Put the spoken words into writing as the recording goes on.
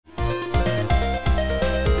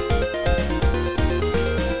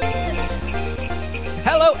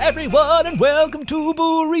everyone, and welcome to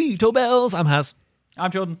Burrito Bells. I'm Haz. I'm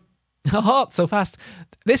Jordan. Oh, so fast.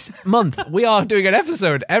 This month, we are doing an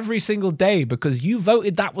episode every single day because you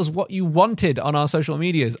voted that was what you wanted on our social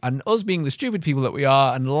medias. And us being the stupid people that we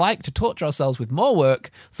are and like to torture ourselves with more work,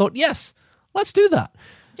 thought, yes, let's do that.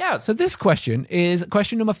 Yeah. So this question is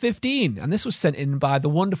question number 15, and this was sent in by the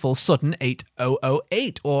wonderful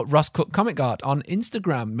Sutton8008 or Ross Cook Comic Art on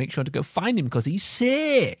Instagram. Make sure to go find him because he's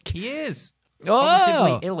sick. He is. Oh.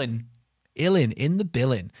 Positively illin. Illin in the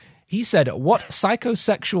billin. He said, what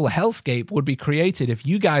psychosexual hellscape would be created if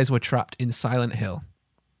you guys were trapped in Silent Hill?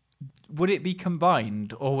 Would it be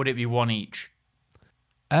combined or would it be one each?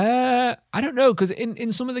 I don't know, because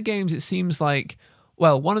in some of the games it seems like,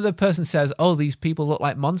 well, one of the person says, oh, these people look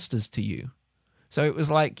like monsters to you. So it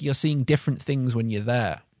was like you're seeing different things when you're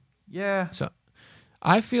there. Yeah. So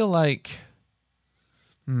I feel like...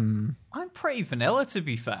 I'm pretty vanilla, to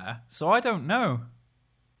be fair, so I don't know.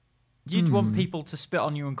 You'd want people to spit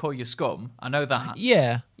on you and call you scum. I know that.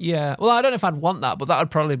 Yeah. Well, I don't know if I'd want that, but that would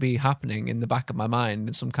probably be happening in the back of my mind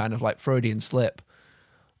in some kind of like Freudian slip.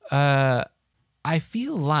 I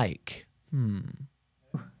feel like...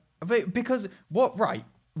 Because what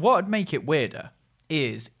would make it weirder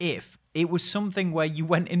is if it was something where you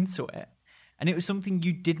went into it and it was something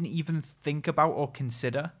you didn't even think about or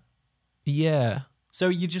consider. Yeah. So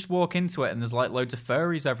you just walk into it and there's like loads of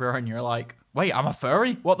furries everywhere and you're like, wait, I'm a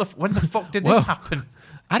furry? When the fuck did this happen?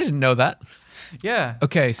 I didn't know that. Yeah.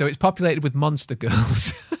 Okay, so it's populated with monster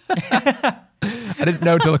girls. I didn't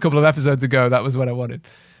know till a couple of episodes ago that was what I wanted.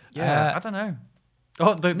 Yeah, I don't know.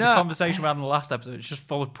 Oh, the conversation we had in the last episode, it's just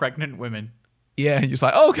full of pregnant women. Yeah, and you're just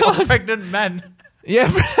like, oh, God. Pregnant men. Yeah.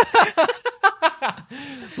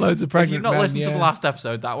 Loads of pregnant men. If you've not listened to the last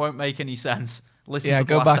episode, that won't make any sense.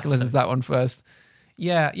 Go back and listen to that one first.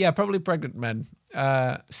 Yeah, probably pregnant men.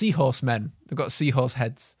 Seahorse men. They've got seahorse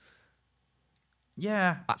heads.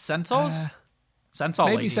 Yeah. Centaurs? Centaur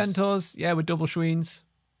maybe ladies. centaurs, yeah, with double schweens.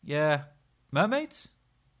 Yeah. Mermaids?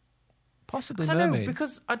 Possibly I don't mermaids. know,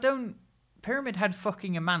 because Pyramid Head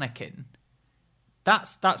fucking a mannequin.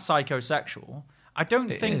 That's psychosexual. I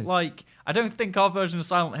don't think our version of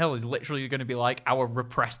Silent Hill is literally going to be like our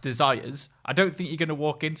repressed desires. I don't think you're going to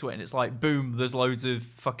walk into it and it's like, boom, there's loads of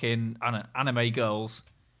fucking anime girls.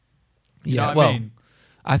 You know what I mean?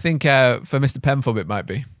 I think for Mr. Penfold it might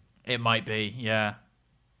be. It might be, yeah.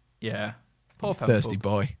 Yeah. Poor thirsty Penfold.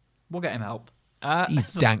 boy. We'll get him help.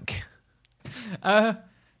 He's dank. Yeah,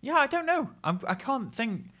 I don't know. I can't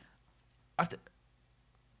think.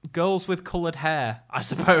 Girls with coloured hair, I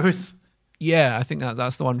suppose. Yeah, I think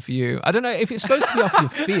that's the one for you. I don't know if it's supposed to be off your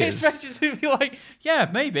fears. It's supposed to be like, yeah,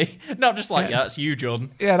 maybe. Not just like, yeah, that's you, Jordan.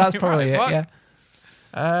 Yeah, that's probably right, it,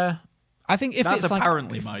 yeah. I think if that's it's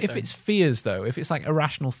apparently like, my if thing. it's fears, though, if it's like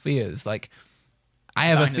irrational fears, like I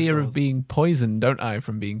have a fear of Dinosaurs. being poisoned, don't I,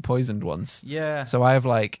 from being poisoned once. Yeah. So I have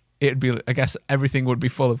like, it'd be, I guess everything would be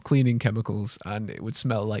full of cleaning chemicals and it would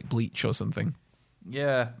smell like bleach or something.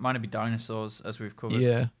 Yeah, mine would be dinosaurs, as we've covered.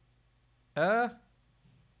 Yeah.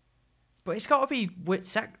 But it's got to be with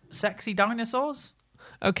sexy dinosaurs.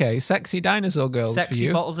 Okay, sexy dinosaur girls for Sexy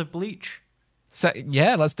you. bottles of bleach.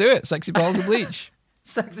 Yeah, let's do it. Sexy bottles of bleach.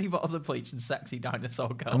 Sexy bottles of bleach and sexy dinosaur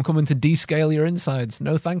girls. I'm coming to descale your insides.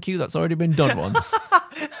 No, thank you. That's already been done once.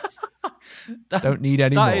 Don't need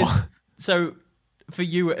any more. So, for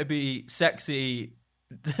you, it'd be sexy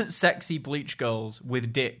bleach girls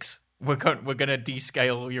with dicks. We're gonna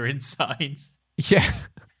descale your insides. Yeah.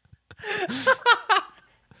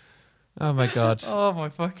 Oh my God. Oh my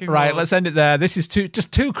fucking Right, Lord. let's end it there. This is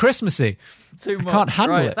just too Christmassy. Too much. I can't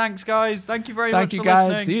handle right, it. Thanks, guys. Thank you very much Thank you, for guys.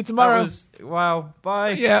 listening. See you tomorrow. Wow.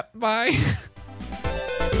 Bye. Yeah, bye.